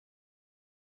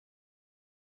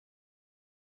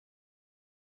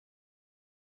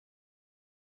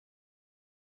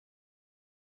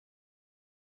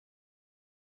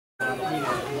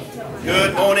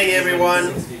Good morning,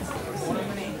 everyone.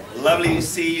 Lovely to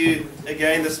see you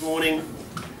again this morning.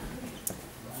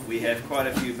 We have quite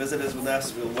a few visitors with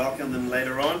us. We'll welcome them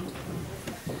later on.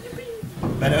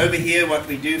 But over here, what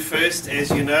we do first, as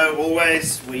you know,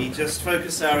 always, we just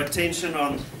focus our attention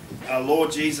on our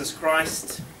Lord Jesus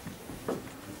Christ.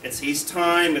 It's His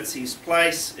time, it's His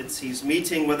place, it's His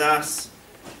meeting with us.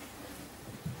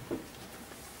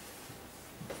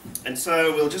 And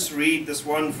so we'll just read this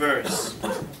one verse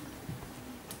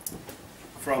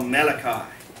from Malachi.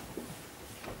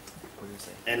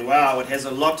 And wow, it has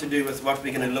a lot to do with what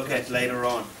we're going to look at later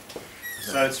on.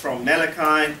 So it's from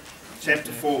Malachi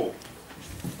chapter 4.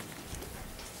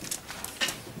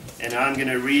 And I'm going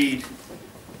to read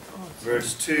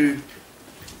verse 2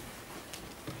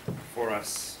 for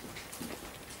us.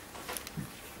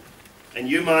 And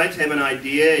you might have an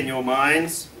idea in your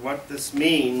minds what this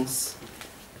means,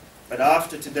 but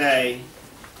after today,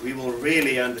 we will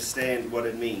really understand what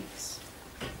it means.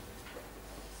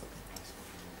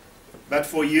 But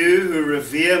for you who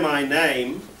revere my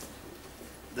name,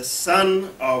 the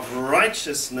Son of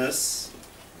Righteousness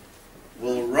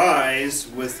will rise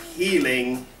with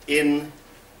healing in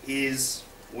His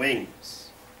wings.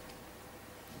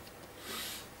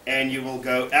 And you will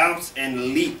go out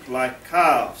and leap like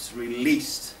calves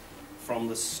released from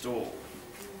the stall.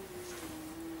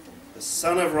 The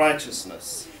Son of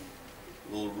Righteousness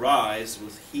will rise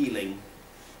with healing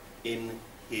in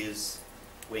His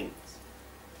wings.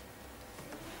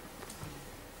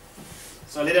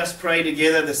 So let us pray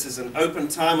together. This is an open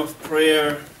time of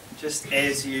prayer. Just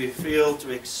as you feel to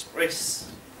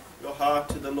express your heart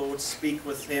to the Lord, speak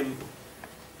with Him,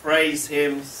 praise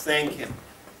Him, thank Him.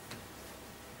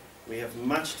 We have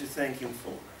much to thank Him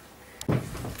for.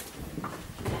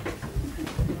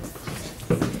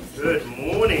 Good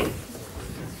morning.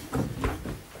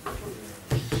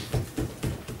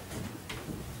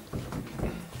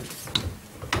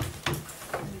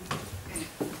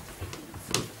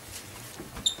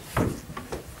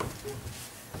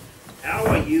 How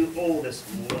are you all this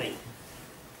morning?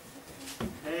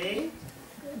 Hey?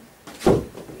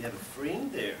 We have a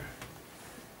friend there.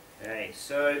 Hey,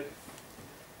 so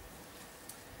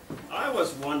I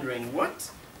was wondering, what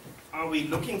are we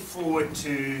looking forward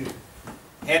to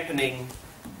happening?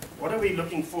 What are we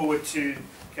looking forward to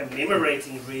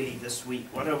commemorating really this week?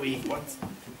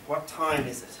 What time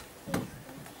is it?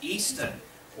 Easter.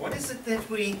 What is it that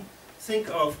we think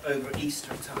of over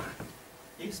Easter time?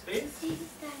 Yes, Beth?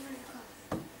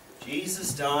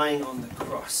 Jesus dying on the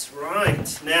cross.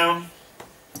 Right. Now,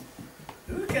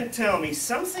 who can tell me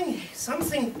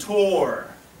something tore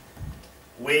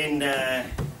when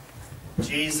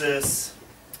Jesus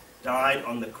died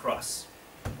on the cross?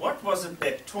 What was it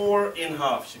that tore in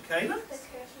half, Shakayla?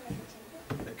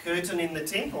 The curtain in the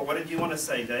temple. What did you want to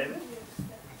say, David?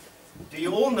 Do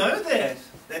you all know that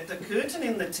the curtain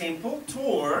in the temple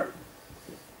tore?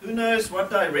 Who knows what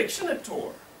direction it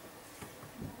tore?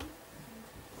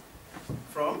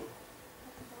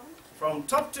 From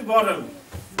top to bottom.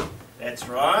 That's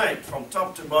right, from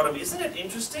top to bottom. Isn't it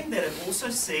interesting that it also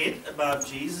said about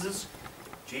Jesus'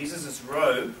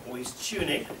 robe, or his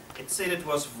tunic, it said it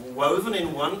was woven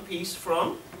in one piece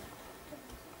from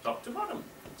top to bottom.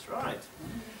 That's right.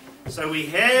 So we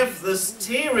have this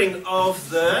tearing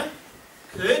of the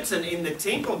curtain in the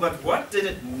temple, but what did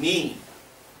it mean?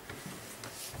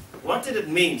 What did it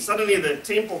mean? Suddenly the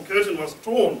temple curtain was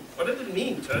torn. What did it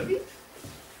mean, Toby?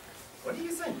 What do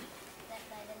you think?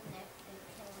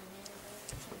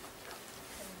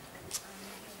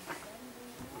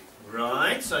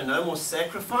 Right, so no more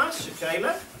sacrifice,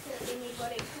 Shakayla?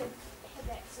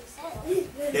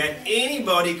 That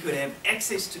anybody could have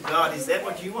access to God. Is that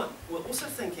what you want? We're also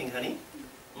thinking, honey.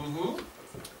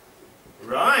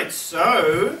 Right,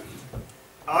 so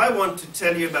I want to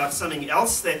tell you about something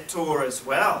else that tore as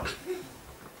well.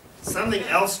 Something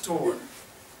else tore.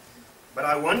 But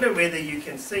I wonder whether you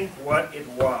can think what it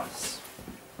was.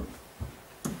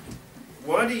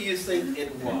 What do you think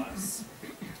it was?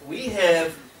 We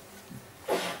have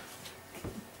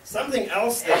something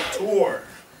else that tore.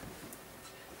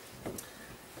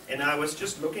 And I was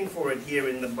just looking for it here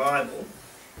in the Bible.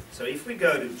 So if we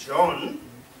go to John,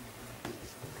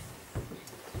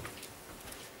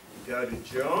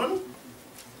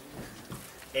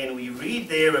 and we read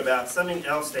there about something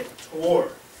else that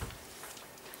tore.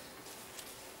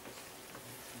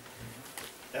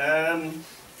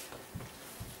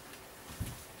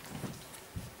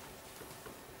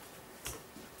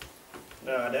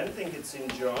 No, I don't think it's in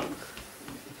John,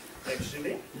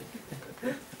 actually.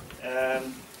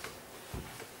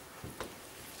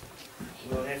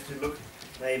 We'll have to look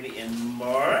maybe in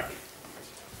Mark.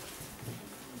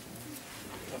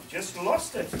 just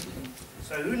lost it.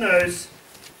 So who knows,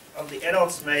 of the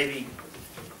adults maybe,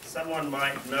 someone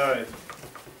might know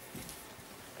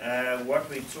what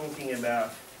we're talking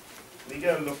about. We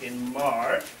go look in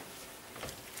Mark.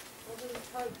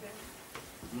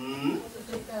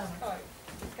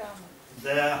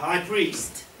 The high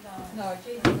priest. No,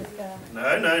 Jesus is garment.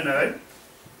 No.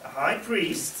 The high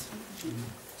priest.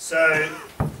 So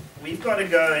we've got to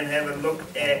go and have a look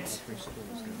at.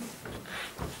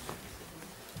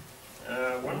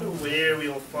 I wonder where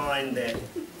we'll find that.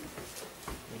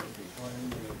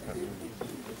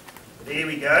 There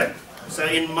we go. So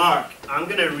in Mark, I'm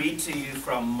going to read to you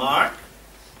from Mark.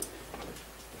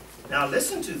 Now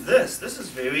listen to this. This is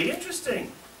very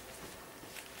interesting.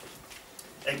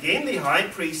 Again, the high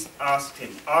priest asked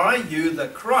him, "Are you the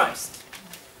Christ,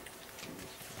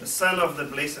 the Son of the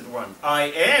Blessed One?" "I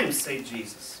am," said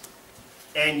Jesus.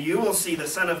 "And you will see the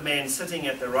Son of Man sitting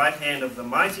at the right hand of the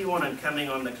Mighty One and coming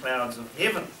on the clouds of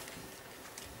heaven."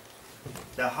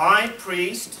 The high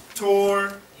priest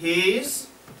tore his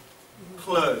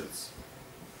clothes.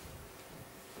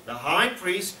 The high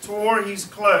priest tore his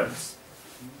clothes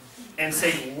and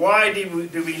said, "Why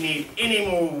do we need any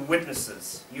more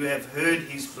witnesses? You have heard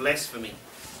his blasphemy."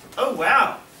 Oh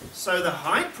wow! So the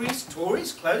high priest tore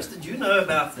his clothes. Did you know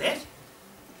about that?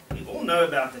 We all know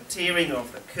about the tearing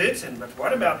of the curtain, but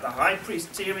what about the high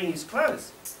priest tearing his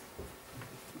clothes?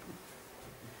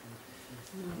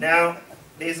 Now,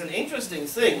 there's an interesting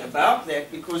thing about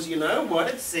that, because you know what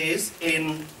it says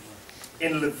in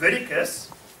Leviticus.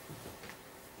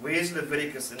 Where's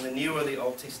Leviticus, in the New or the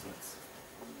Old Testament?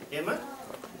 Emma?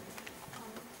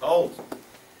 Old.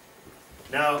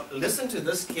 Now, listen to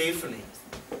this carefully.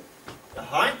 The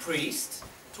high priest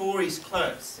tore his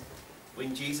clothes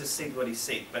when Jesus said what he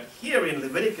said. But here in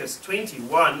Leviticus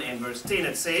 21 and verse 10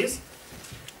 it says,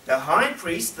 "The high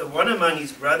priest, the one among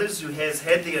his brothers who has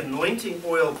had the anointing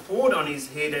oil poured on his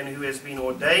head and who has been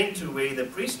ordained to wear the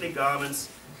priestly garments,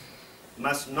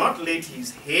 must not let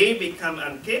his hair become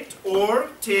unkempt or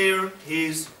tear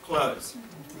his clothes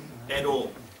at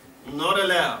all." Not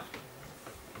allowed.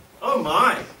 Oh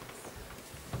my!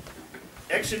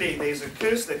 Actually, there's a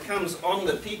curse that comes on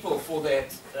the people for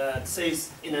that. It says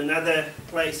in another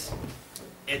place,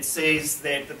 it says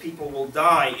that the people will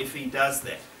die if he does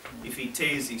that, if he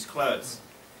tears his clothes.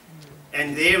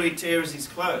 And there he tears his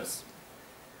clothes.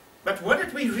 But what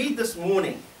did we read this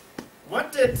morning?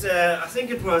 What did, I think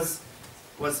it was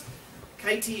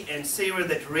Katie and Sarah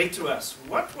that read to us.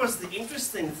 What was the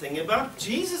interesting thing about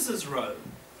Jesus' robe?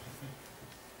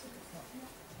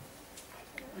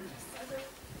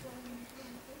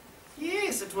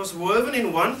 Yes, it was woven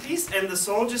in one piece, and the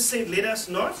soldiers said, "Let us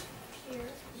not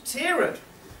tear it."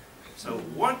 So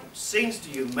what sense do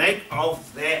you make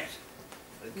of that?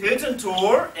 The curtain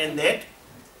tore, and that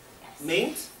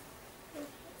meant,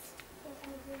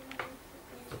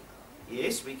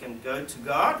 yes, we can go to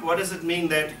God. What does it mean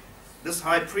that this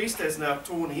high priest has now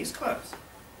torn his clothes?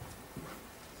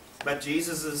 But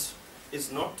Jesus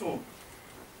is not torn.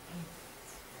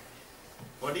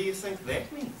 What do you think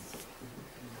that means?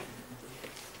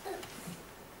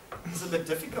 It's a bit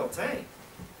difficult, eh?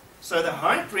 So the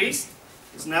high priest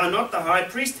is now not the high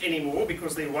priest anymore,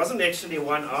 because there wasn't actually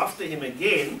one after him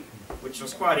again, which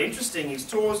was quite interesting. He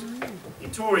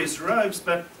tore his robes,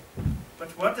 but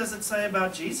what does it say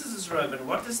about Jesus' robe, and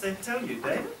what does that tell you,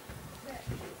 David?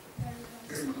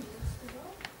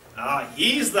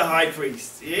 He's the high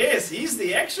priest. Yes, he's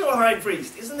the actual high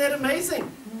priest. Isn't that amazing?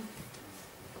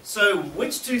 So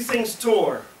which two things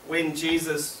tore when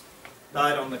Jesus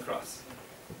died on the cross?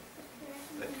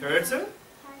 The curtain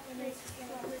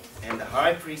and the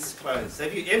high priest's clothes.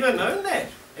 Have you ever known that?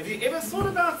 Have you ever thought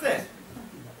about that?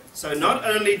 So not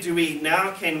only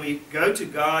can we go to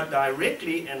God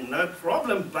directly and no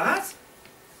problem, but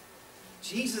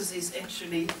Jesus is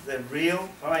actually the real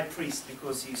high priest,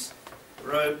 because his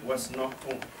robe was not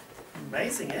torn.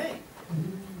 Amazing, eh?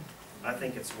 I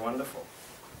think it's wonderful.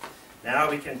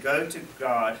 Now we can go to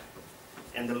God,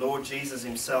 and the Lord Jesus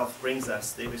himself brings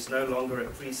us. There is no longer a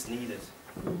priest needed.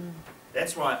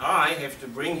 That's why I have to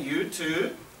bring you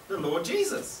to the Lord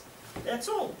Jesus. That's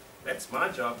all. That's my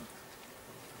job.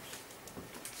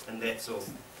 And that's all.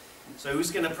 So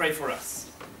who's going to pray for us?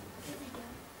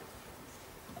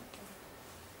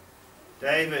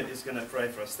 David is going to pray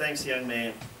for us. Thanks, young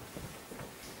man.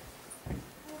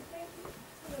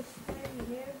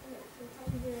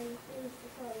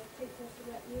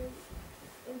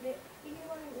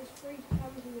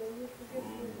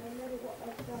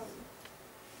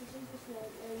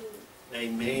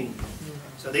 Amen.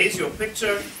 So there's your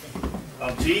picture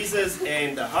of Jesus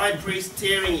and the high priest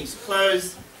tearing his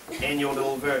clothes, and your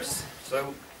little verse.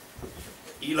 So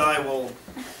Eli will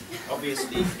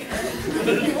obviously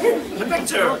the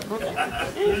picture.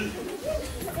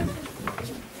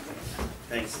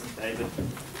 Thanks, David.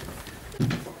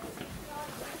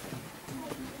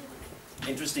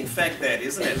 Interesting fact that,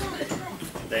 isn't it?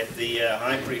 That the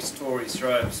high priest tore his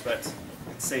robes, but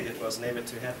it said it was never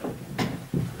to happen.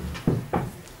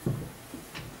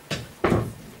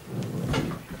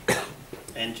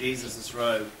 And Jesus'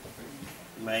 robe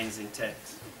remains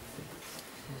intact.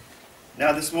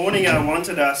 Now this morning I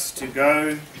wanted us to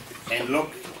go and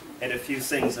look at a few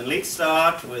things. And let's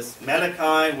start with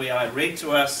Malachi, where I read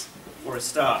to us for a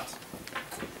start.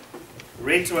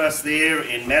 Read to us there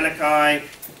in Malachi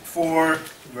 4,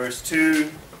 verse 2.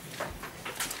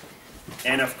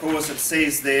 And of course it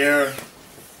says there,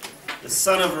 the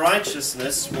Son of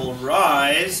Righteousness will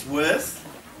rise with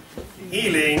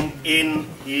healing in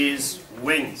his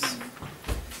wings.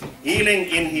 Healing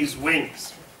in his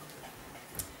wings.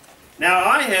 Now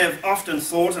I have often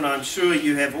thought, and I'm sure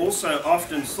you have also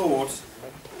often thought,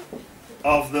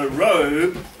 of the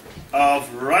robe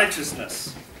of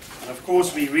righteousness. And of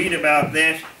course we read about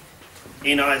that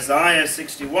in Isaiah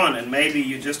 61, and maybe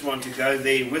you just want to go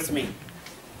there with me.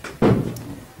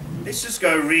 Let's just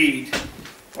go read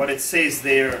what it says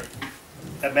there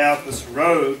about this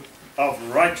robe of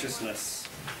righteousness.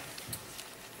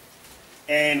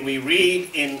 And we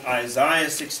read in Isaiah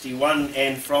 61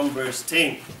 and from verse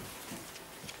 10.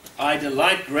 I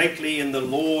delight greatly in the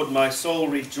Lord, my soul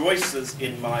rejoices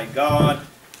in my God,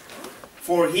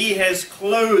 for he has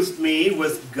clothed me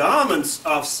with garments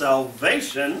of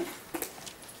salvation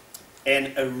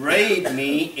and arrayed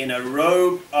me in a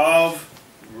robe of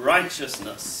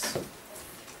righteousness.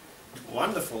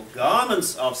 Wonderful.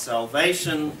 Garments of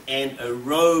salvation and a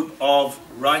robe of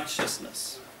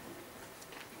righteousness.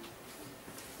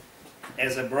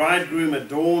 As a bridegroom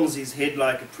adorns his head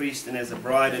like a priest, and as a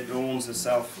bride adorns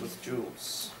herself with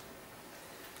jewels.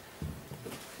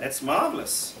 That's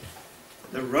marvelous.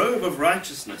 The robe of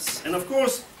righteousness. And of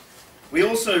course, we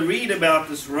also read about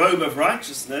this robe of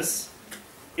righteousness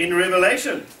in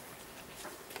Revelation.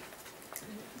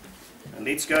 And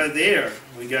let's go there.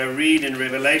 We go read in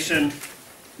Revelation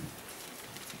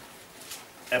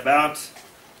about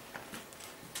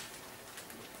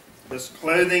this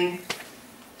clothing.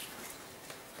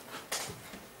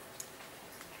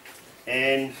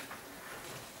 And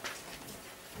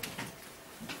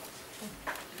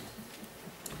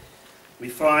we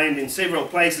find in several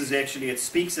places actually it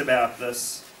speaks about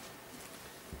this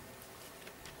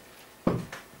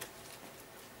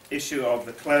issue of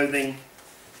the clothing.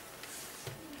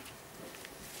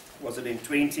 Was it in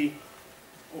 20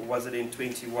 or was it in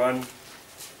 21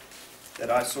 that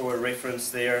I saw a reference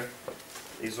there?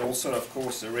 There's also of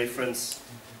course a reference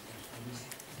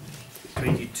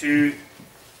 22.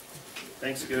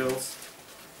 Thanks, girls.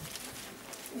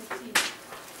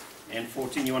 And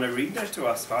 14, you want to read that to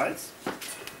us, guys?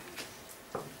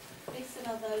 Blessed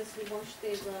are those who wash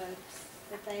their robes,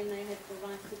 that they may have the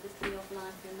right to the tree of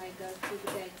life when they go through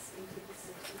the gates into the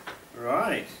city.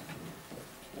 Right.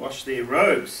 Wash their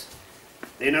robes.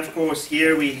 Then, of course,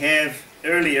 here we have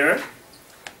earlier,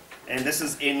 and this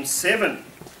is in 7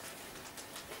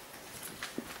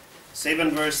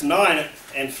 verse 9,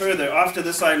 and further. After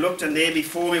this I looked, and there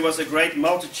before me was a great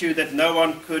multitude that no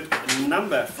one could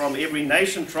number, from every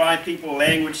nation, tribe, people,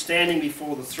 language, standing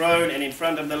before the throne and in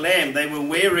front of the Lamb. They were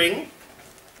wearing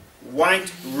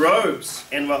white robes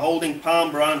and were holding palm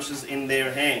branches in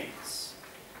their hands,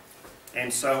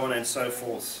 and so on and so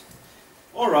forth.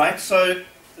 All right, so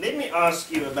let me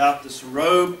ask you about this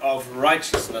robe of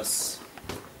righteousness.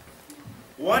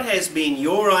 What has been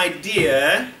your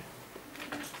idea?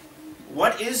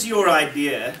 What is your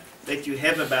idea that you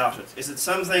have about it? Is it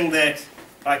something that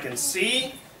I can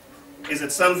see? Is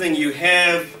it something you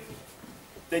have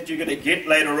that you're going to get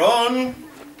later on?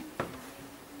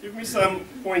 Give me some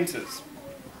pointers.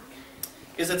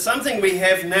 Is it something we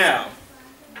have now?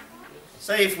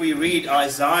 Say if we read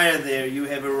Isaiah there, you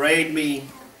have arrayed me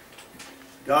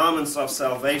garments of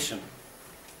salvation,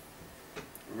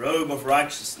 robe of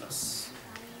righteousness.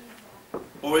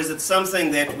 Or is it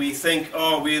something that we think,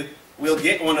 oh, we'll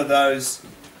get one of those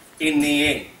in the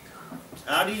end?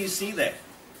 How do you see that?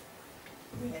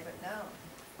 We have it now.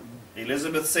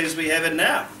 Elizabeth says we have it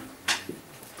now.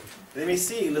 Let me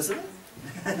see, Elizabeth.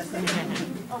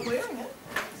 I'm wearing it.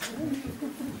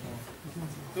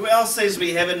 Who else says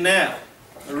we have it now?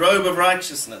 The robe of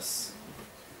righteousness.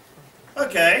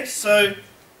 Okay, so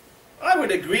I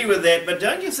would agree with that, but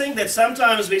don't you think that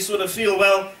sometimes we sort of feel,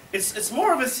 well, it's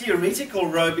more of a theoretical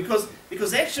robe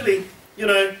because actually, you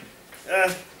know,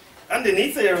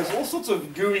 underneath there is all sorts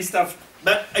of gooey stuff,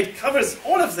 but it covers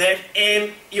all of that,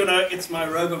 and, you know, it's my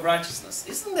robe of righteousness.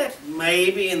 Isn't that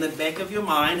maybe in the back of your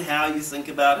mind how you think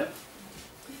about it?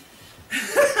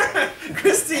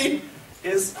 Christine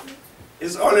is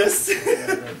honest.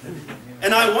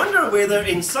 And I wonder whether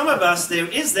in some of us there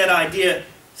is that idea,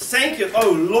 thank you,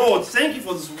 oh Lord, thank you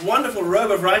for this wonderful robe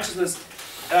of righteousness.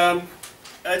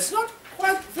 It's not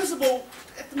quite visible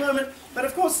at the moment, but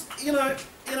of course, you know,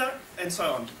 and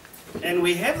so on. And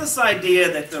we have this idea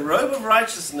that the robe of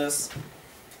righteousness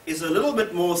is a little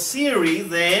bit more theory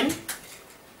than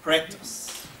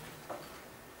practice.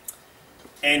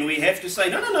 And we have to say,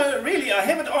 no, really, I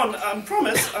have it on. I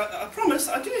promise,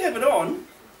 I do have it on.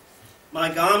 My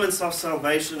garments of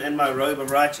salvation and my robe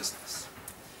of righteousness.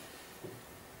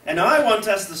 And I want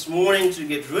us this morning to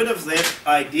get rid of that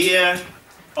idea,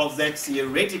 of that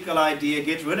theoretical idea,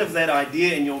 get rid of that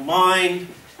idea in your mind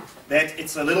that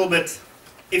it's a little bit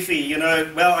iffy, you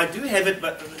know. Well, I do have it,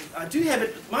 but I do have it.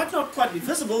 It might not quite be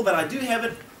visible, but I do have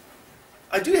it.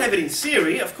 I do have it in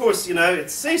theory. Of course, you know, it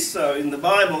says so in the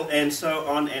Bible, and so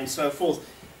on and so forth.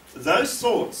 Those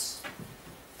thoughts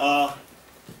are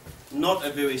not a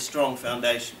very strong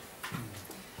foundation.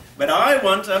 But I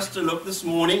want us to look this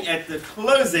morning at the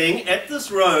clothing, at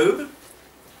this robe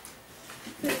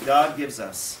that God gives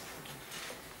us.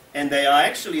 And they are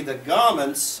actually the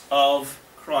garments of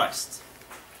Christ.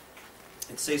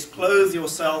 It says, clothe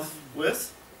yourself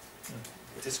with.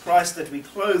 It is Christ that we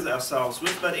clothe ourselves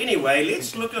with. But anyway,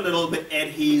 let's look a little bit at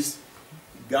His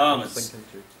garments.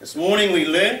 This morning we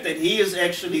learned that He is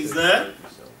actually the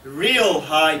real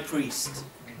high priest.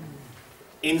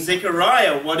 In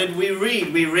Zechariah, what did we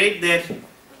read? We read that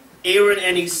Aaron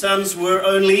and his sons were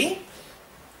only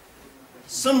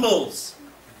symbols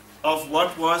of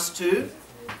what was to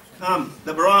come.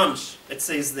 The branch, it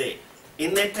says there,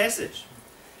 in that passage.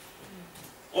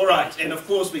 All right, and of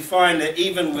course we find that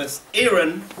even with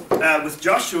Aaron, with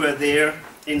Joshua there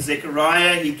in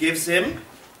Zechariah, he gives him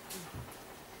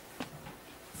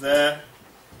the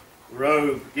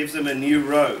robe, gives him a new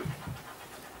robe,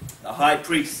 the high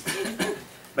priest.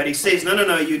 But he says,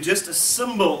 no, you're just a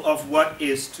symbol of what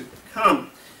is to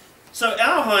come. So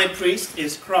our high priest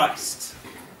is Christ.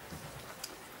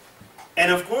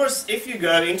 And of course, if you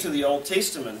go into the Old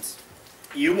Testament,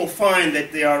 you will find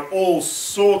that there are all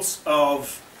sorts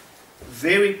of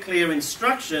very clear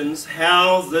instructions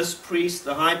how this priest,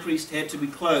 the high priest, had to be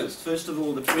clothed. First of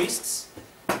all, the priests,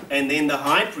 and then the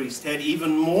high priest had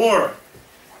even more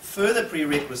further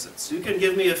prerequisites. Who can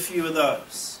give me a few of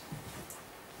those?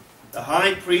 The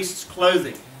high priest's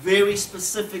clothing, very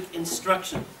specific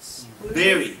instructions.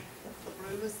 Very. The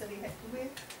bloomers that he had to wear.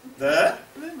 The?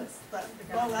 Bloomers.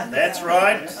 That's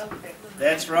right.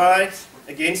 That's right.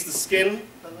 Against the skin.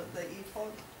 The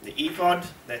ephod. The ephod,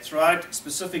 that's right.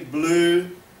 Specific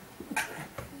blue.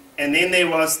 And then there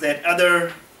was that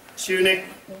other tunic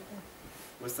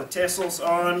with the tassels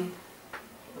on.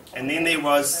 And then there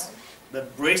was the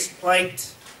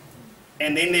breastplate.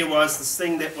 And then there was this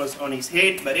thing that was on his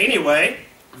head. But anyway,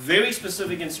 very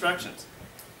specific instructions.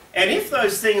 And if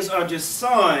those things are just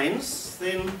signs,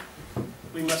 then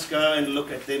we must go and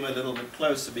look at them a little bit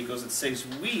closer, because it says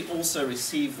we also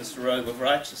receive this robe of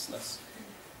righteousness,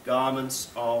 garments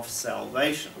of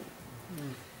salvation.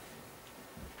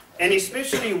 And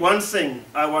especially one thing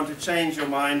I want to change your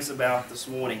minds about this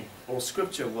morning, or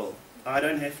Scripture will. I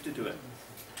don't have to do it.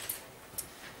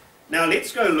 Now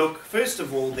let's go look, first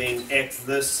of all then, at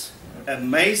this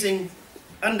amazing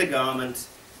undergarment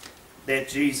that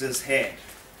Jesus had.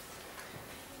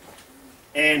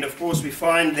 And of course we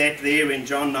find that there in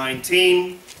John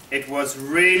 19. It was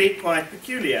really quite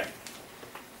peculiar.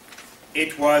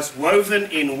 It was woven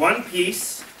in one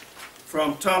piece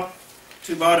from top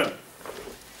to bottom.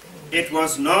 It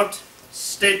was not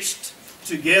stitched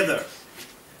together.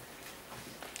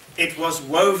 It was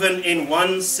woven in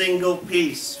one single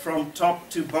piece from top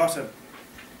to bottom.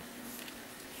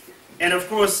 And of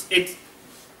course it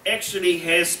actually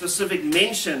has specific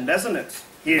mention, doesn't it,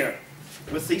 here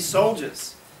with these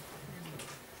soldiers.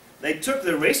 They took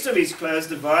the rest of his clothes,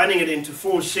 dividing it into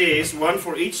 4 shares, one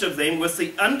for each of them, with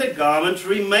the undergarment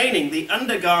remaining, the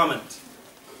undergarment.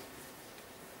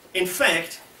 In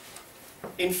fact,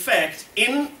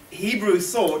 in Hebrew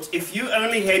thought, if you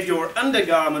only had your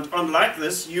undergarment on like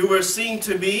this, you were seen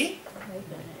to be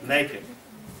naked.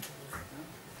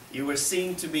 You were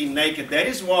seen to be naked. That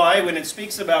is why when it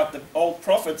speaks about the old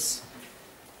prophets,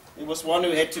 there was one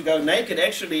who had to go naked.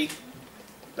 Actually,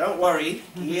 don't worry,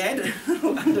 he had a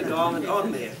little undergarment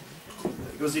on there.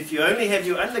 Because if you only have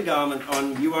your undergarment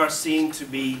on, you are seen to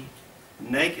be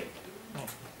naked.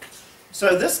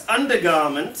 So this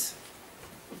undergarment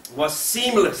was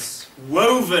seamless,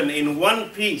 woven in one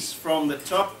piece from the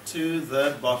top to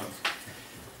the bottom.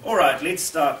 All right, let's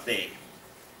start there.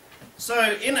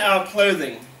 So in our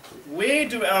clothing, where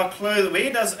does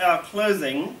our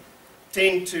clothing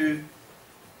tend to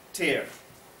tear?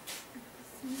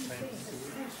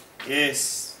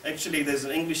 Yes, actually there's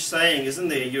an English saying, isn't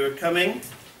there? You're coming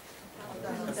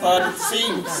apart at the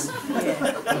seams.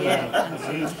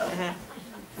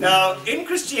 Now, in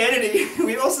Christianity,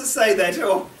 we also say that,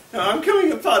 oh, no, I'm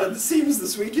coming apart at the seams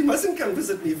this week. You mustn't come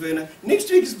visit me, Werner.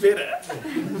 Next week is better.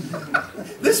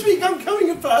 This week I'm coming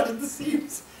apart at the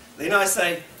seams. Then I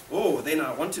say, oh, then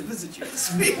I want to visit you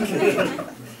this week.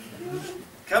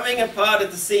 Coming apart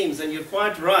at the seams, and you're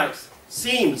quite right.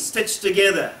 Seams stitched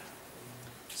together.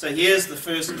 So here's the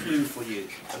first clue for you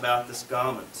about this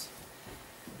garment.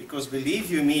 Because believe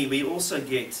you me, we also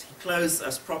get, he clothes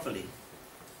us properly.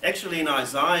 Actually in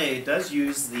Isaiah it does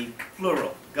use the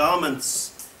plural,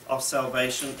 garments of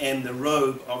salvation and the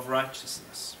robe of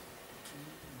righteousness.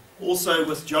 Also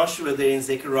with Joshua there in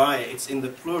Zechariah, it's in the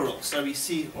plural. So we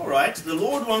see, all right, the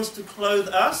Lord wants to clothe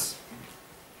us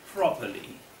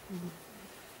properly.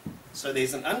 So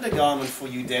there's an undergarment for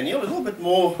you, Daniel. A little bit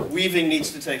more weaving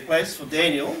needs to take place for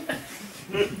Daniel.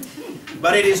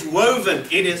 But it is woven.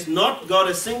 It has not got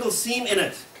a single seam in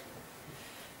it.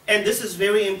 And this is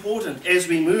very important as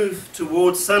we move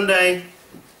towards Sunday,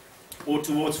 or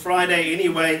towards Friday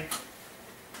anyway.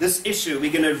 This issue,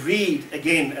 we're going to read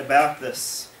again about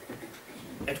this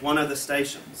at one of the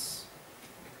stations,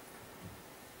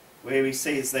 where he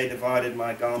says they divided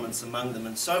my garments among them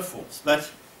and so forth.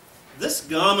 But this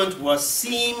garment was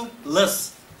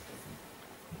seamless.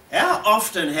 How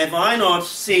often have I not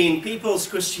seen people's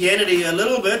Christianity a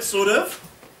little bit sort of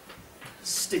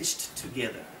stitched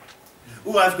together?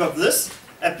 Oh, I've got this,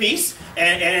 a piece,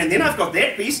 and then I've got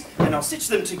that piece, and I'll stitch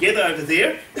them together over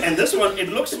there, and this one, it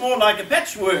looks more like a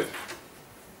patchwork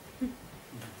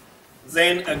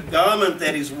than a garment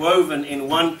that is woven in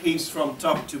one piece from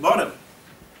top to bottom.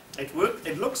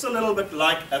 It looks a little bit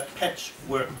like a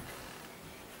patchwork.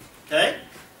 Okay?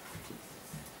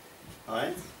 All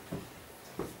right?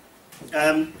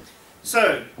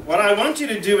 So, what I want you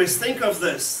to do is think of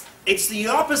this. It's the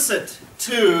opposite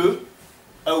to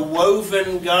a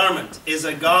woven garment. Is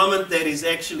a garment that is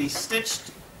actually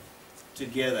stitched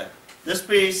together. This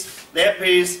piece, then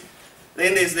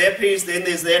there's that piece, then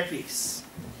there's that piece.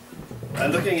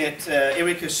 I'm looking at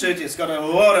Erica's shirt. It's got a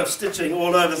lot of stitching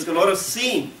all over. It's got a lot of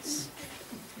seams.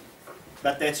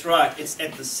 But that's right. It's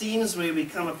at the seams where we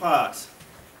come apart.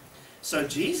 So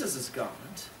Jesus'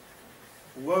 garment,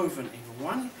 woven in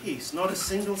one piece, not a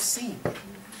single seam.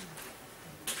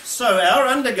 So our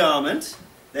undergarment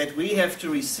that we have to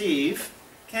receive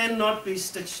cannot be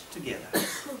stitched together.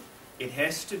 It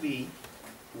has to be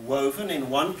woven in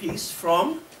one piece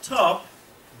from top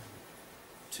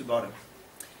to bottom.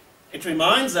 It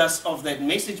reminds us of that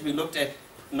message we looked at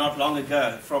not long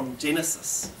ago from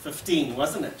Genesis 15,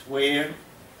 wasn't it? Where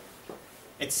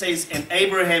it says, and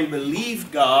Abraham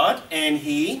believed God, and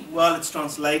he, well, it's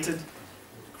translated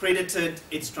credited,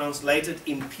 it's translated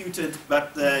imputed,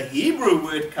 but the Hebrew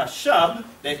word kashab,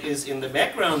 that is in the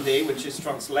background there, which is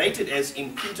translated as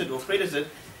imputed or credited,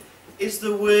 is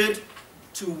the word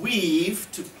to weave,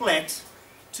 to plait,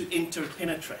 to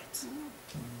interpenetrate.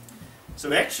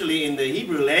 So actually in the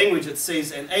Hebrew language it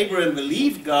says, and Abraham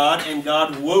believed God, and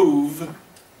God wove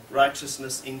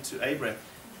righteousness into Abraham.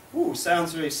 Ooh,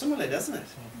 sounds very similar, doesn't it?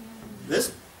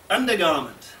 This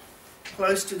undergarment,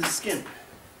 close to the skin,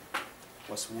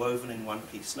 was woven in one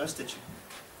piece. No stitching.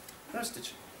 No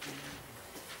stitching.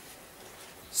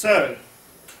 So,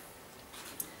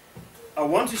 I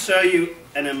want to show you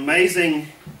an amazing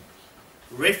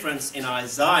reference in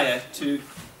Isaiah to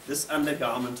this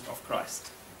undergarment of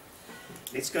Christ.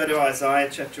 Let's go to Isaiah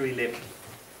chapter 11.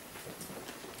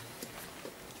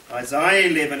 Isaiah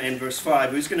 11 and verse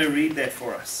 5. Who's going to read that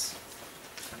for us?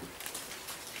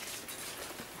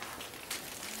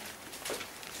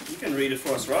 You can read it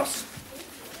for us, Ross.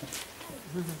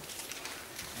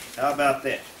 How about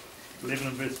that? 11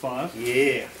 and verse 5.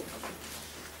 Yeah.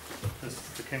 This is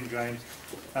the King James.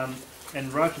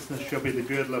 And righteousness shall be the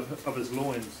girdle of his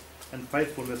loins, and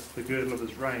faithfulness the girdle of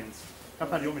his reins. How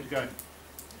far do you want me to go?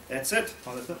 That's it.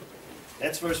 Oh, that's it?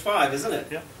 That's verse 5, isn't it?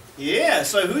 Yeah. Yeah,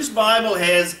 so whose Bible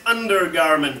has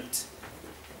undergarment?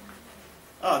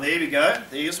 Oh, there we go.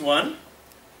 There's one.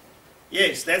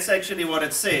 Yes, that's actually what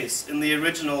it says in the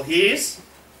original. His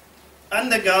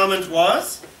undergarment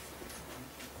was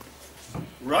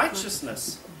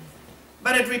righteousness.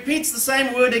 But it repeats the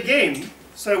same word again.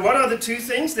 So what are the two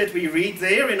things that we read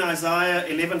there in Isaiah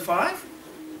 11:5?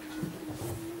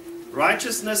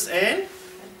 Righteousness and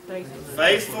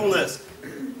Faithfulness.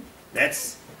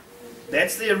 That's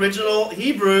the original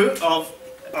Hebrew of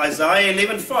Isaiah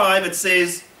 11:5. It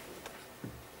says,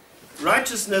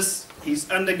 righteousness, his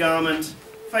undergarment.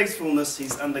 Faithfulness,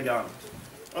 his undergarment.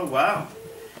 Oh, wow.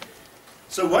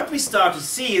 So what we start to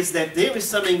see is that there is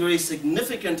something very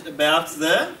significant about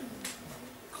the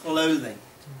clothing.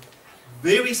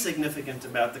 Very significant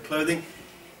about the clothing.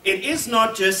 It is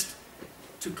not just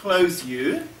to clothe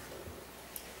you.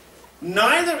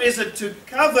 Neither is it to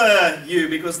cover you,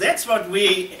 because that's what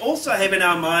we also have in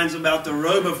our minds about the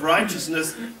robe of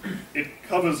righteousness. It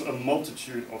covers a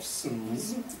multitude of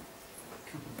sins.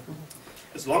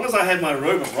 As long as I have my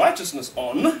robe of righteousness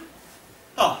on,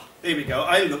 there we go,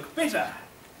 I look better.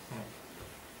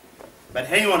 But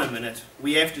hang on a minute,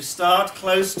 we have to start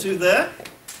close to the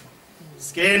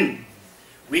skin.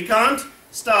 We can't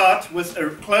start with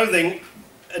clothing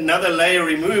another layer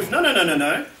removed.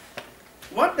 No.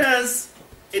 What does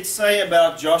it say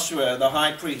about Joshua, the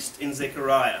high priest, in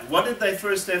Zechariah? What did they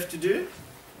first have to do?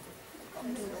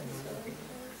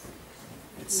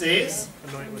 It says,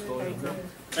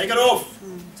 take it off.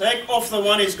 Take off the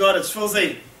one he's got, it's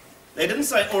filthy. They didn't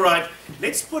say, all right,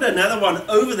 let's put another one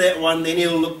over that one, then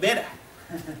he'll look better.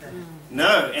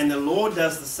 No, and the Lord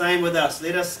does the same with us.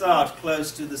 Let us start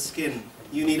close to the skin.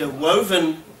 You need a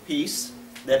woven piece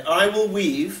that I will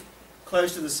weave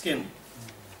close to the skin.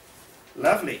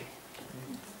 Lovely.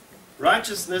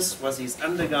 Righteousness was his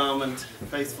undergarment,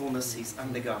 faithfulness his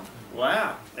undergarment.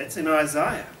 Wow, that's in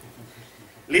Isaiah.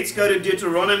 Let's go to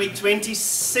Deuteronomy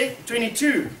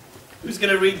 22. Who's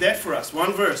going to read that for us?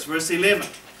 One verse, verse 11.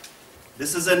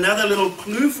 This is another little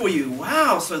clue for you.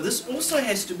 Wow, so this also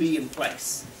has to be in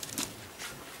place.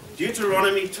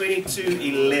 Deuteronomy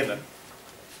 22:11.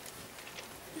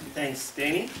 Thanks,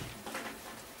 Danny.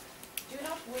 Do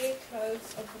not wear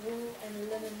clothes of wool and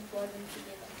linen woven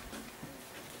together.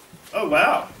 Oh,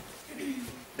 wow.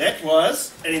 That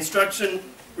was an instruction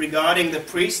regarding the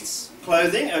priest's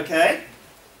clothing, okay?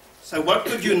 So what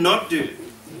could you not do?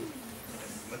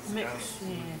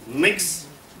 Mix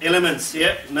elements,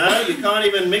 yeah. No, you can't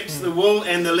even mix the wool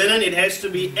and the linen. It has to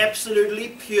be absolutely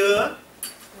pure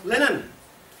linen.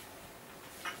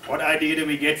 What idea do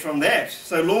we get from that?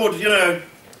 So, Lord, you know,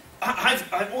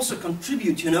 I also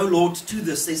contribute, you know, Lord, to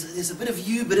this. There's a bit of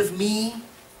you, a bit of me.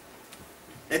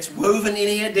 That's woven in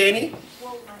here, Danny.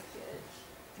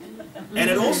 And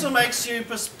it also makes you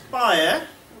perspire.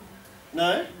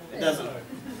 No, it doesn't.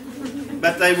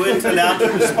 But they weren't allowed to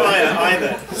perspire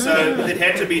either. So it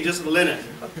had to be just linen.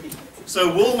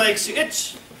 So wool makes you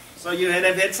itch. So you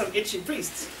have had some itchy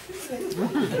priests.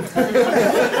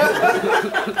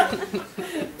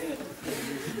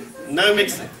 No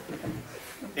mixing.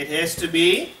 It has to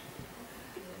be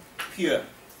pure.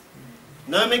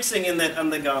 No mixing in that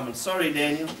undergarment. Sorry,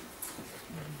 Daniel.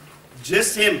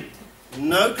 Just him.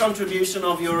 No contribution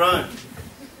of your own.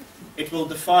 It will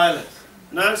defile it.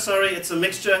 No, sorry, it's a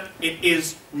mixture. It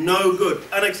is no good.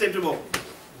 Unacceptable.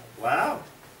 Wow.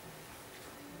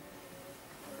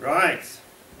 Right.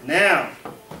 Now,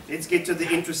 let's get to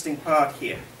the interesting part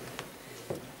here.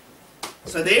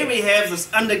 So there we have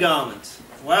this undergarment.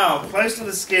 Wow, close to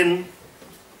the skin.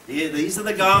 These are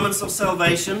the garments of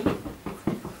salvation.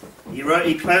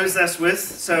 He clothes us with,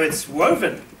 so it's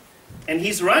woven. And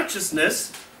his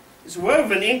righteousness is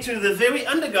woven into the very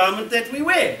undergarment that we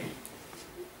wear.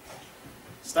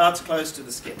 Starts close to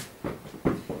the skin.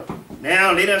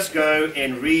 Now let us go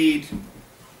and read.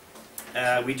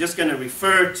 We're just going to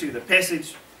refer to the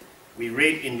passage we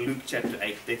read in Luke chapter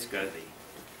 8. Let's go there.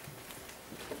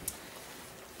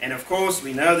 And of course,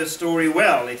 we know the story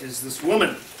well. It is this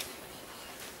woman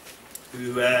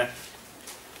who has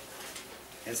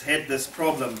had this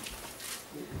problem.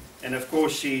 And of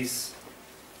course, she's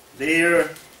there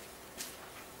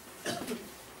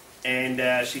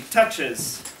and she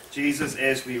touches Jesus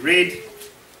as we read.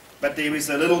 But there is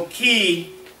a little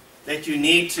key that you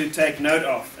need to take note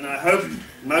of. And I hope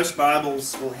most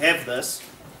Bibles will have this.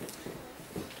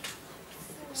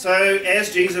 So,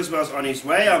 as Jesus was on his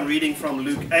way, I'm reading from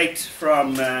Luke 8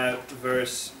 from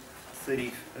verse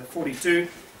 42.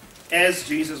 As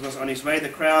Jesus was on his way, the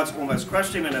crowds almost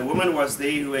crushed him, and a woman was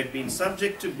there who had been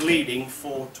subject to bleeding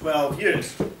for 12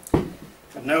 years.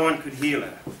 But no one could heal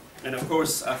her. And of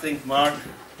course, I think Mark,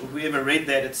 or whoever read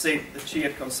that, it said that she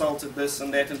had consulted this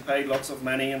and that and paid lots of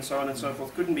money and so on and so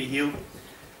forth, couldn't be healed.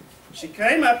 She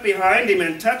came up behind him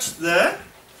and touched the,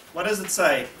 what does it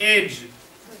say? Edge.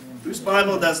 Whose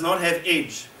Bible does not have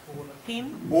edge?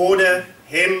 Hem. Border,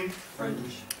 hem,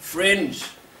 fringe.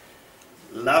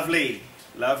 Lovely,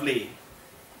 lovely.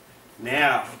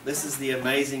 Now, this is the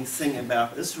amazing thing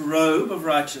about this robe of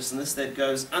righteousness that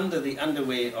goes under the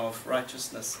underwear of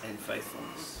righteousness and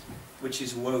faithfulness, which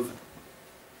is woven.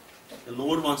 The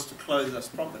Lord wants to clothe us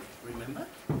properly, remember?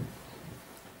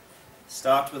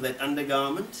 Start with that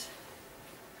undergarment.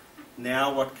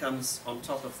 Now what comes on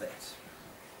top of that?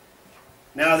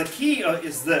 Now the key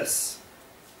is this.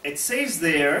 It says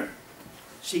there,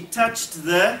 she touched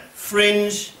the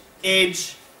fringe,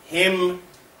 edge, hem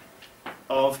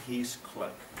of his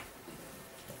cloak.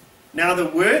 Now the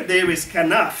word there is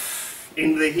kanaf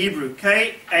in the Hebrew,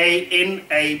 K-A-N-A-P-H.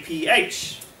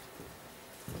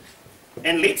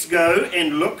 And let's go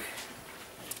and look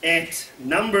at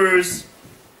Numbers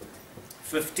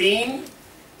 15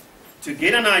 to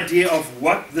get an idea of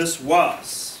what this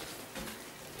was.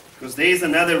 Because there's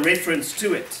another reference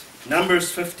to it.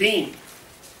 Numbers 15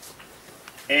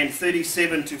 and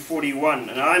 37 to 41.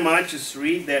 And I might just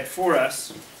read that for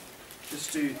us,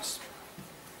 just to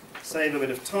save a bit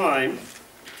of time.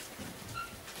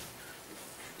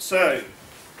 So,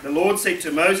 the Lord said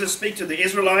to Moses, "Speak to the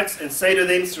Israelites and say to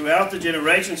them, throughout the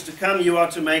generations to come, you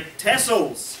are to make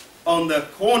tassels on the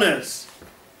corners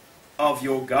of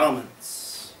your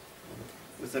garments,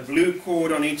 with a blue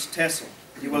cord on each tassel.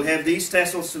 You will have these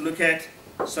tassels to look at,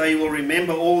 so you will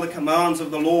remember all the commands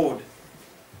of the Lord,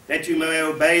 that you may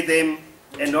obey them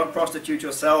and not prostitute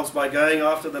yourselves by going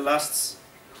after the lusts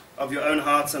of your own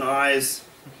hearts and eyes.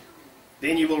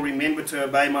 Then you will remember to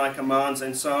obey my commands,"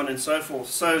 and so on and so forth.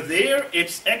 So there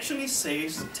it actually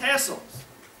says tassels.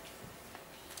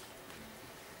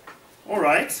 All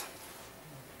right.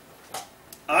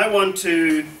 I want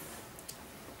to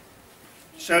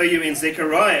show you in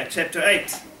Zechariah chapter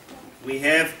 8. We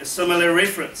have a similar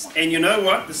reference. And you know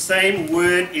what? The same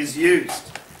word is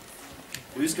used.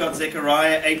 Who's got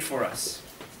Zechariah 8 for us?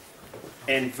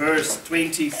 And verse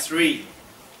 23.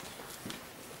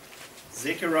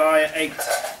 Zechariah 8.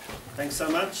 Thanks so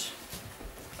much.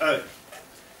 Oh,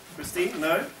 Christine?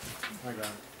 No? I got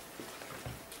it.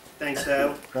 Thanks,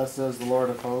 Dale. Thus says the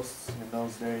Lord of hosts, in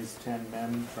those days 10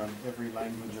 men from every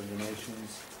language of the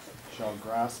nations shall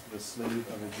grasp the sleeve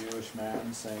of a Jewish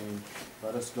man, saying,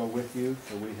 "Let us go with you,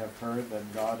 for we have heard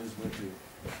that God is with you."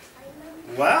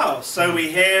 Wow. So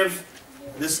we have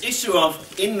this issue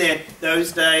of, in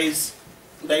those days,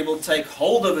 they will take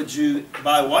hold of a Jew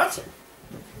by what?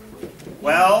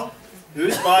 Well,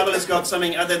 whose Bible has got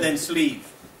something other than sleeve?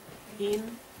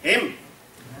 Him. Him.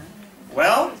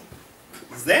 Well,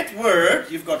 that word,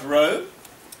 you've got robe,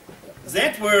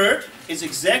 that word is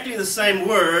exactly the same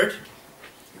word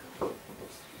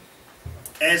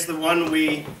as the one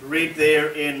we read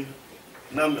there in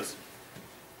Numbers.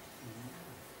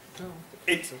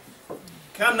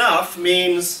 Kanaf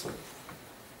means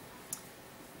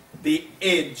the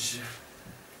edge,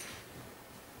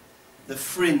 the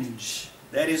fringe.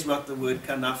 That is what the word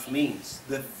kanaf means,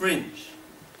 the fringe.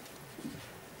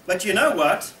 But you know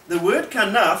what? The word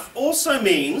kanaf also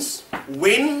means,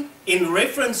 when in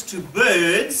reference to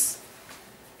birds,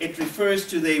 it refers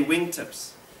to their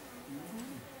wingtips.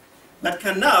 But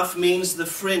kanaf means the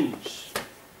fringe.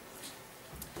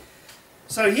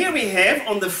 So here we have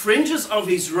on the fringes of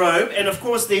his robe, and of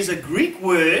course there's a Greek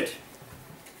word,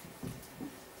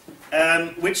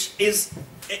 which is,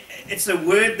 it's a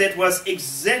word that was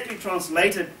exactly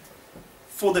translated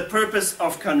for the purpose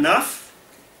of kanaf.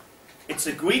 It's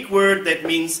a Greek word that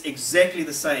means exactly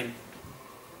the same,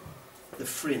 the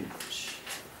fringe.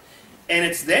 And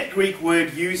it's that Greek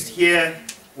word used here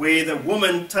where the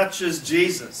woman touches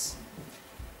Jesus.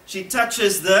 She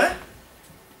touches the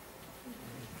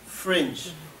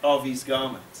fringe of his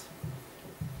garment.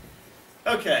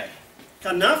 Okay,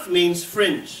 kanaf means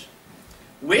fringe.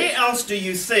 Where else do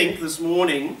you think this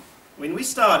morning, when we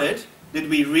started, did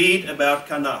we read about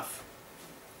kanaf?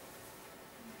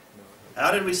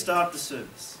 How did we start the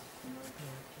service?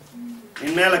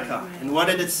 In Malachi. And what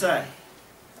did it say?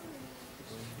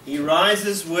 He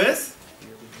rises with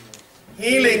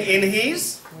healing in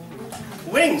his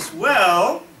wings.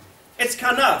 Well, it's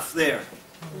kanaf there.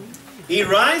 He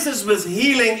rises with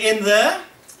healing in the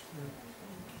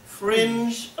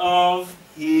fringe of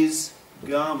his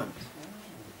garment.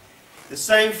 The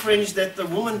same fringe that the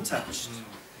woman touched.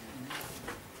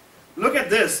 Look at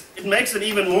this. It makes it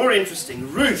even more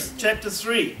interesting. Ruth chapter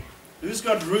 3. Who's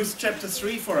got Ruth chapter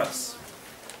 3 for us?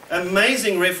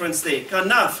 Amazing reference there.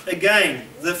 Kanaf, again,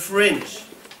 the fringe.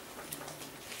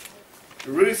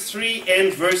 Ruth 3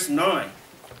 and verse 9.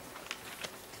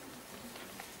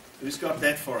 Who's got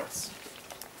that for us?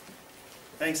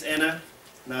 Thanks, Anna.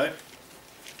 No.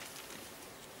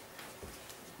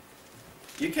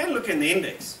 You can look in the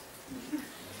index.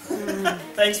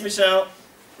 Thanks, Michelle.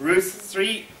 Ruth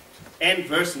 3 And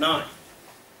verse 9.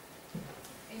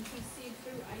 And he said,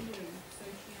 Who are you? So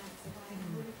she answered, I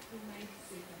am Ruth, your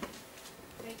maidservant.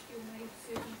 Take your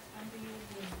maidservant under your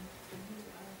wing, for you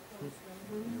are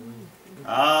close.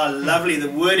 Ah, lovely. The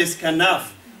word is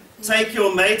kanaf. Take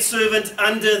your maidservant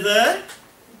under the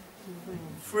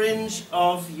fringe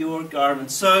of your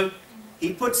garment. So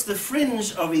he puts the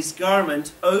fringe of his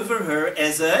garment over her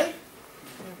as a,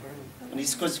 and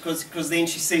he's because then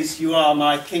she says, you are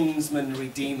my kinsman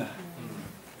redeemer.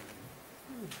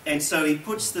 And so he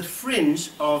puts the fringe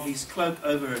of his cloak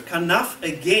over her. Kanaf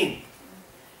again.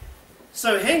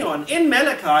 So hang on, in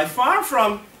Malachi, far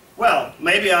from, well,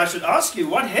 maybe I should ask you,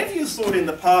 what have you thought in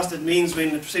the past it means when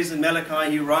it says in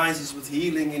Malachi he rises with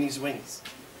healing in his wings?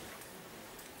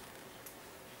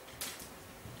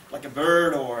 Like a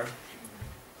bird or...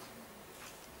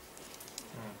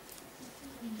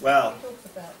 Well, It talks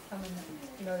about coming,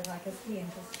 like a key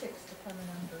into sticks to come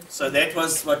in under. so that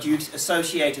was what you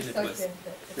associated it with. Associated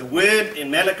it. The word in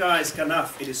Malachi is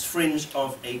kanaf. It is fringe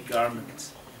of a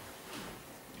garment.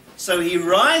 So he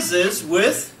rises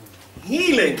with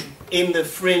healing in the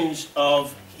fringe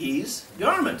of his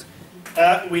garment.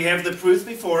 We have the proof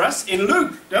before us in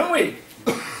Luke, don't we?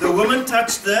 The woman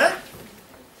touched the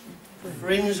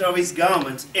fringe of his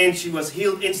garment and she was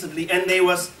healed instantly. And there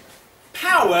was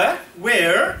power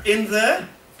where? In the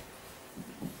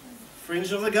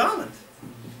fringe of the garment.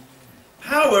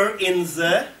 Power in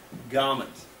the garment.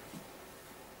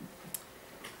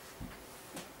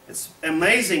 It's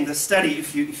amazing, the study,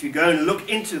 if you go and look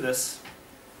into this.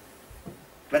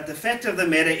 But the fact of the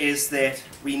matter is that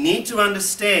we need to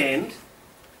understand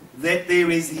that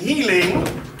there is healing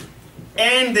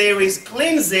and there is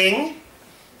cleansing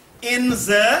in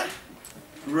the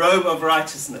robe of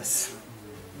righteousness.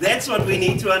 That's what we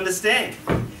need to understand.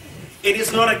 It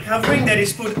is not a covering that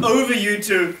is put over you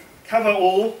to cover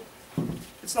all.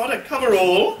 It's not a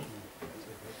cover-all.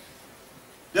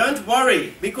 Don't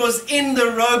worry, because in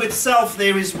the robe itself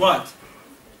there is what?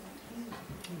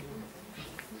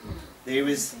 There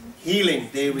is healing,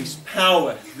 there is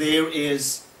power, there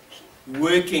is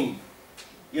working.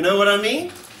 You know what I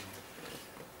mean?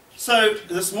 So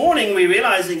this morning we're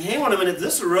realizing, hang on a minute,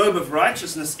 this robe of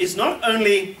righteousness is not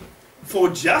only for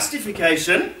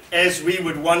justification, as we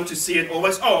would want to see it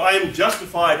always. Oh, I am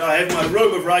justified, I have my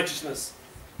robe of righteousness.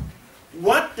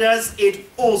 What does it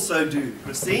also do,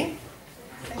 Christine?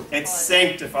 It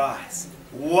sanctifies.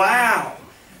 Wow!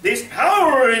 There's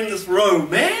power in this robe,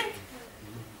 man!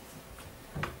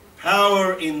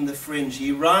 Power in the fringe.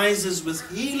 He rises with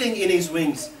healing in his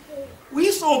wings.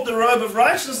 We thought the robe of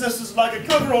righteousness is like a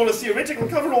coverall, a theoretical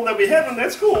coverall that we have, and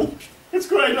that's cool. It's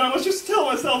great. I must just tell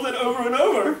myself that over and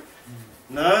over.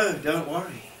 No, don't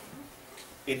worry.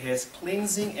 It has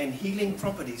cleansing and healing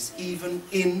properties even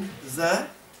in the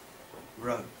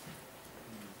robe.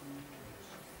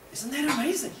 Isn't that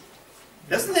amazing?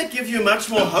 Doesn't that give you much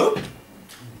more hope?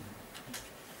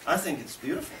 I think it's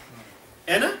beautiful.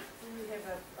 Anna? When you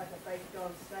have like a baked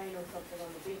on stain or something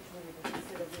on the bench, when you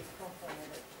instead of this cloth on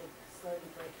it, it slowly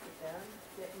breaks it down.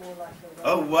 Is that more like a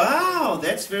Oh, wow.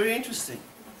 That's very interesting.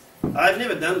 I've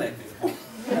never done that before.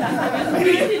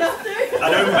 I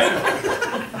don't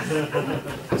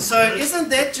make. So isn't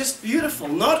that just beautiful?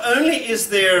 Not only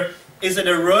is it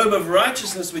a robe of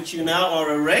righteousness which you now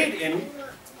are arrayed in,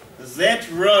 that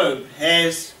robe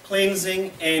has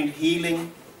cleansing and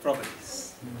healing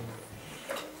properties.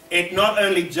 It not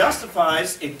only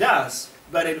justifies, it does,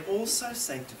 but it also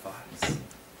sanctifies.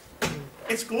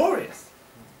 It's glorious.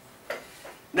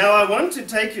 Now I want to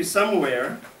take you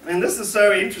somewhere, and this is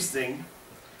so interesting.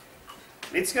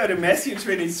 Let's go to Matthew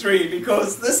 23,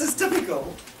 because this is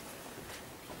typical.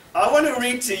 I want to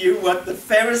read to you what the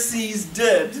Pharisees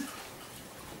did,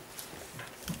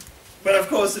 but of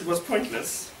course it was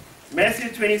pointless. Matthew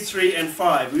 23 and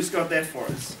 5. Who's got that for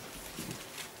us?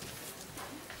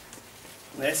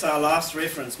 That's our last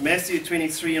reference. Matthew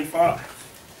 23 and 5.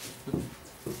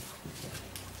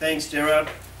 Thanks, Gerard.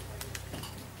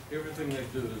 Everything they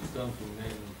do is done for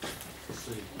men to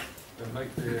see. They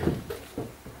make their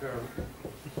apparel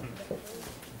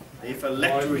The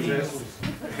phylactery. tassels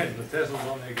and the tassels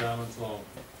on their garments long.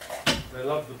 They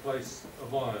love the place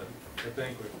of honour, the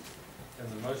banquet, and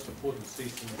the most important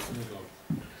seats in the synagogue.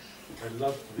 They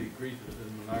love to be greeted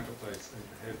in the marketplace and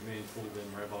to have men call them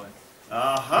rabbi.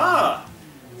 Aha!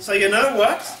 So you know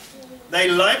what? They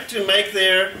like to make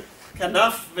their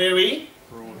kanaf very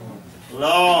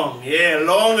long. Yeah,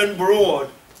 long and broad.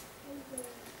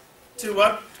 To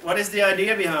what? What is the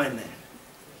idea behind that?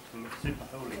 To look super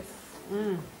holy.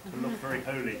 To look very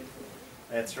holy.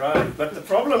 That's right. But the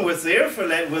problem with their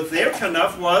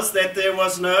kanaf was that there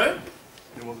was no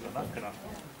There wasn't enough enough.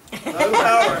 No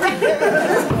power.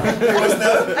 There was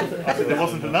no? I said there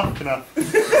wasn't enough.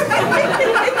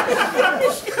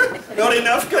 Not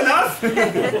enough?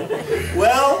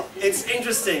 Well, it's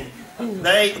interesting.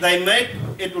 They make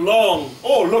it long.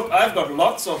 Oh, look, I've got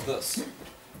lots of this.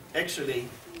 Actually,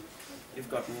 you've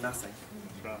got nothing.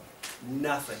 Right.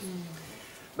 Nothing.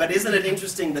 But isn't it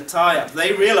interesting, the tie-up?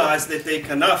 They realize that they're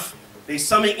kanaf. There's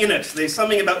something in it. There's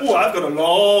something about, oh, I've got a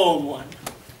long one.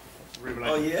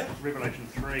 Revelation, Oh, yeah? Revelation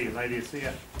 3,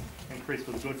 Laodicea, increased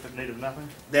for the good but needed nothing.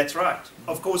 That's right.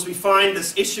 Of course, we find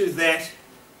this issue that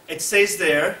it says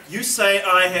there, you say,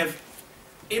 I have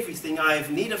everything, I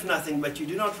have need of nothing, but you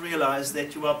do not realize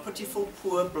that you are pitiful,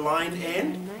 poor, blind,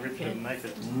 and Wretched and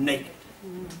naked. naked.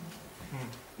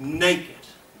 Naked.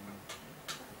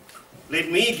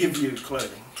 Let me give you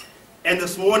clothing. And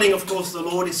this morning, of course, the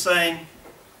Lord is saying,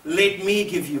 let me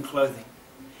give you clothing.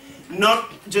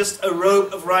 Not just a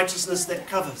robe of righteousness that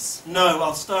covers. No,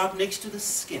 I'll start next to the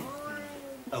skin.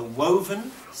 A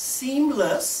woven,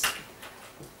 seamless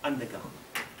undergarment,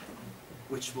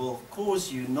 which will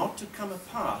cause you not to come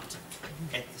apart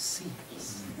at the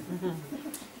seams.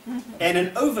 And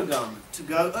an overgarment to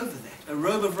go over that. A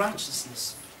robe of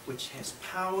righteousness, which has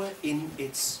power in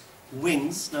its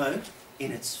wings, no,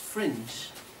 in its fringe,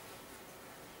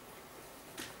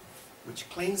 which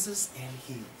cleanses and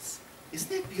heals. Isn't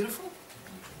that beautiful?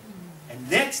 And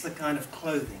that's the kind of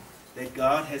clothing that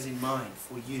God has in mind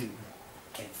for you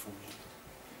and for me.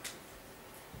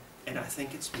 And I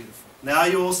think it's beautiful. Now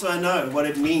you also know what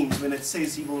it means when it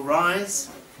says He will rise.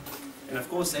 And of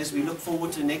course, as we look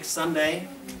forward to next Sunday,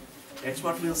 that's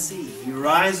what we'll see. He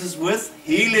rises with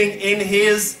healing in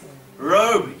His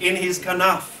robe, in His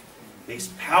kanaf. There's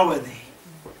power there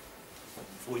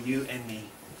for you and me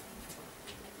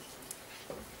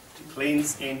to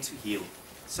cleanse and to heal.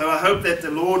 So I hope that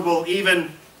the Lord will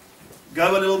even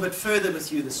go a little bit further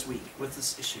with you this week with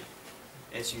this issue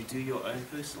as you do your own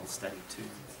personal study too.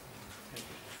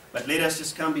 But let us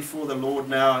just come before the Lord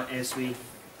now as we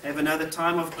have another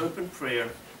time of open prayer,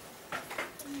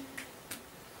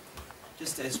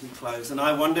 just as we close. And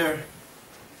I wonder